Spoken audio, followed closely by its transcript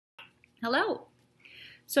Hello.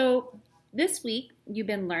 So this week you've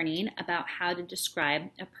been learning about how to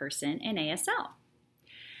describe a person in ASL.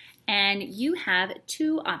 And you have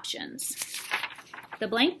two options, the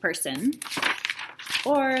blank person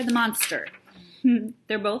or the monster.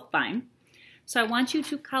 They're both fine. So I want you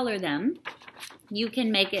to color them. You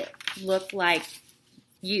can make it look like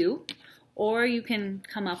you, or you can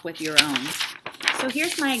come up with your own. So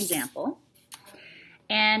here's my example.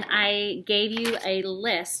 And I gave you a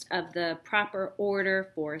list of the proper order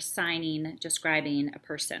for describing a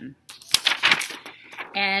person.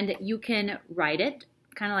 And you can write it,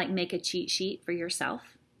 kind of like make a cheat sheet for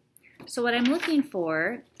yourself. So what I'm looking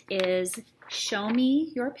for is show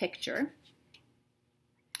me your picture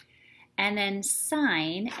and then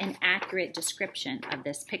sign an accurate description of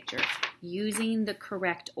this picture using the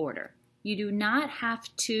correct order. You do not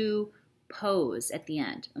have to pose at the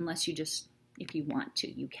end unless you just if you want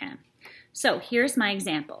to, you can. So here's my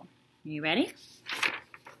example. Are you ready?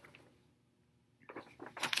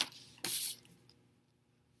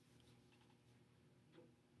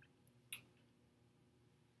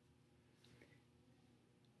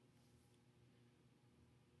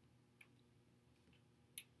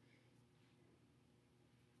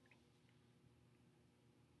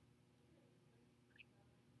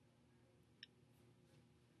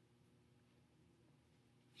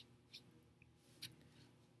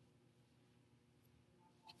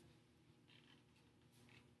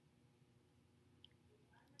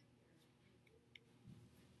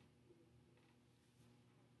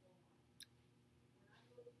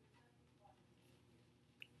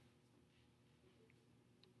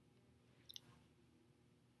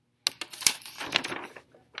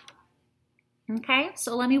 Okay,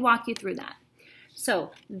 so let me walk you through that.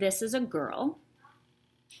 So this is a girl.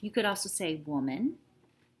 You could also say woman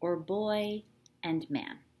or boy and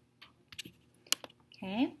man.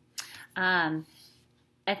 Okay.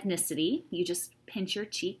 Ethnicity, you just pinch your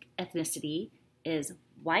cheek. Ethnicity is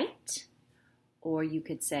white, or you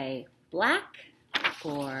could say black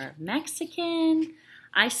or Mexican.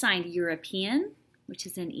 I signed European, which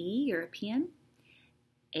is an E, European.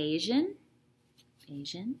 Asian.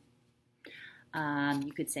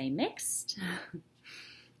 You could say mixed.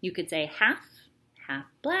 You could say half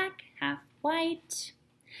black, half white.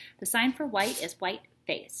 The sign for white is white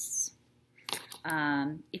face.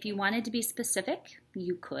 If you wanted to be specific,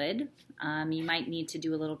 you could. You might need to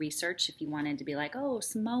do a little research if you wanted to be like, oh,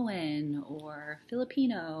 Samoan or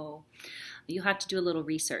Filipino. You'll have to do a little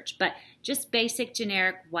research. But just basic,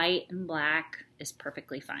 generic white and black is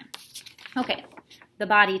perfectly fine. Okay, the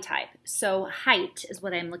body type. So height is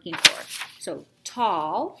what I'm looking for. So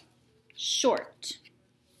tall, short.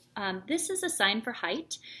 This is a sign for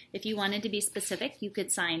height. If you wanted to be specific, you could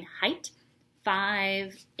sign height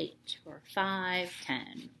 5'8" or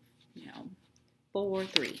 5'10",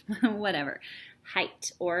 4'3", whatever.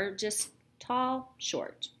 Height, or just tall,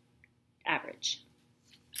 short, average.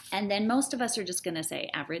 And then most of us are just going to say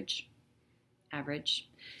average.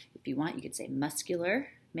 If you want, you could say muscular.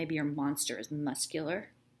 Maybe your monster is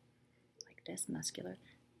muscular, like this, muscular.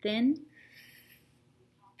 Thin,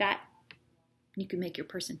 fat. You can make your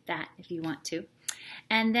person fat if you want to.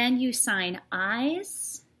 And then you sign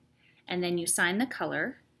eyes, and then you sign the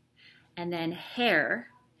color, and then hair,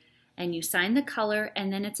 and you sign the color,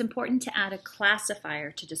 and then it's important to add a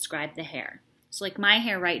classifier to describe the hair. So like my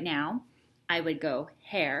hair right now, I would go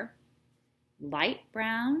hair, light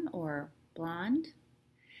brown or blonde,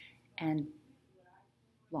 and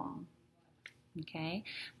long. Okay,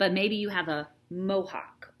 but maybe you have a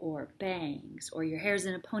mohawk or bangs, or your hair's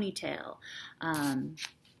in a ponytail.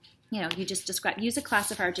 You just use a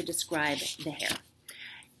classifier to describe the hair.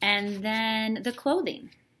 And then the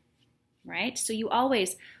clothing, right? So you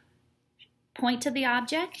always point to the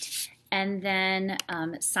object and then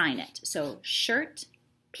sign it. So shirt,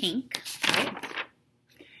 pink, right?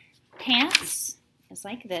 Pants is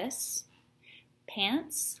like this.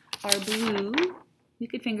 Pants are blue. You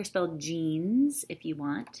could fingerspell jeans if you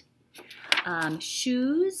want.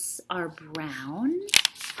 Shoes are brown.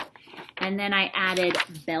 And then I added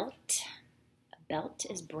belt. A belt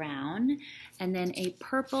is brown. And then a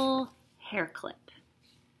purple hair clip.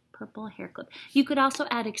 You could also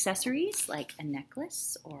add accessories like a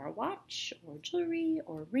necklace or a watch or jewelry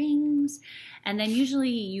or rings. And then usually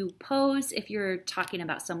you pose if you're talking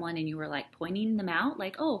about someone and you were like pointing them out,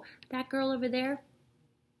 like, oh, that girl over there,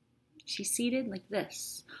 she's seated like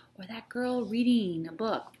this. Or that girl reading a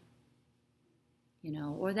book,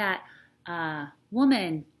 or that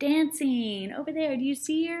woman dancing over there. Do you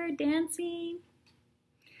see her dancing?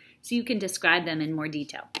 So you can describe them in more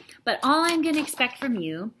detail. But all I'm going to expect from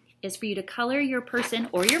you is for you to color your person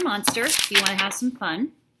or your monster if you want to have some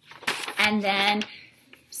fun. And then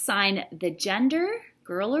sign the gender,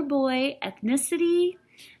 girl or boy, ethnicity,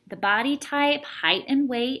 the body type, height and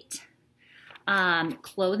weight,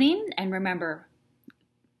 clothing, and remember,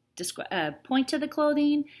 point to the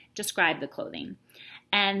clothing, describe the clothing.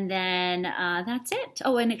 And then that's it.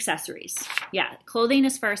 Oh, and accessories. Yeah, clothing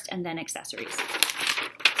is first and then accessories.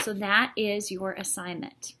 So that is your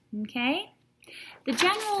assignment, okay? The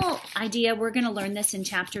general idea, we're going to learn this in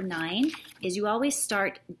Chapter 9, is you always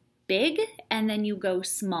start big and then you go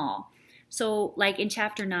small. So like in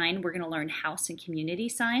Chapter 9, we're going to learn house and community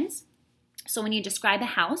signs. So when you describe a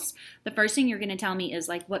house, the first thing you're going to tell me is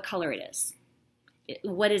like what color it is.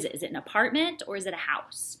 What is it? Is it an apartment or is it a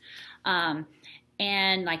house?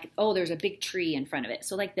 And like, oh, there's a big tree in front of it.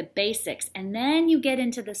 So like the basics, and then you get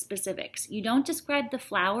into the specifics. You don't describe the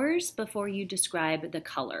flowers before you describe the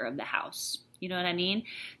color of the house. You know what I mean?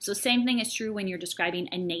 So same thing is true when you're describing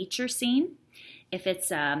a nature scene. If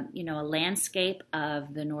it's, a landscape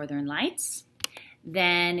of the Northern Lights,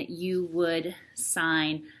 then you would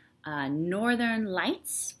sign Northern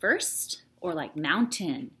Lights first, or like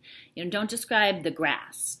mountain. Don't describe the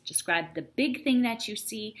grass. Describe the big thing that you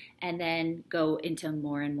see and then go into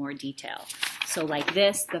more and more detail. So like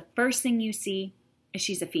this, the first thing you see is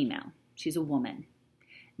she's a female. She's a woman.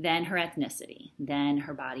 Then her ethnicity. Then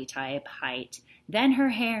her body type, height. Then her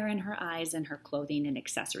hair and her eyes and her clothing and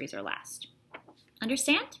accessories are last.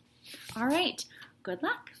 Understand? All right. Good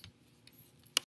luck.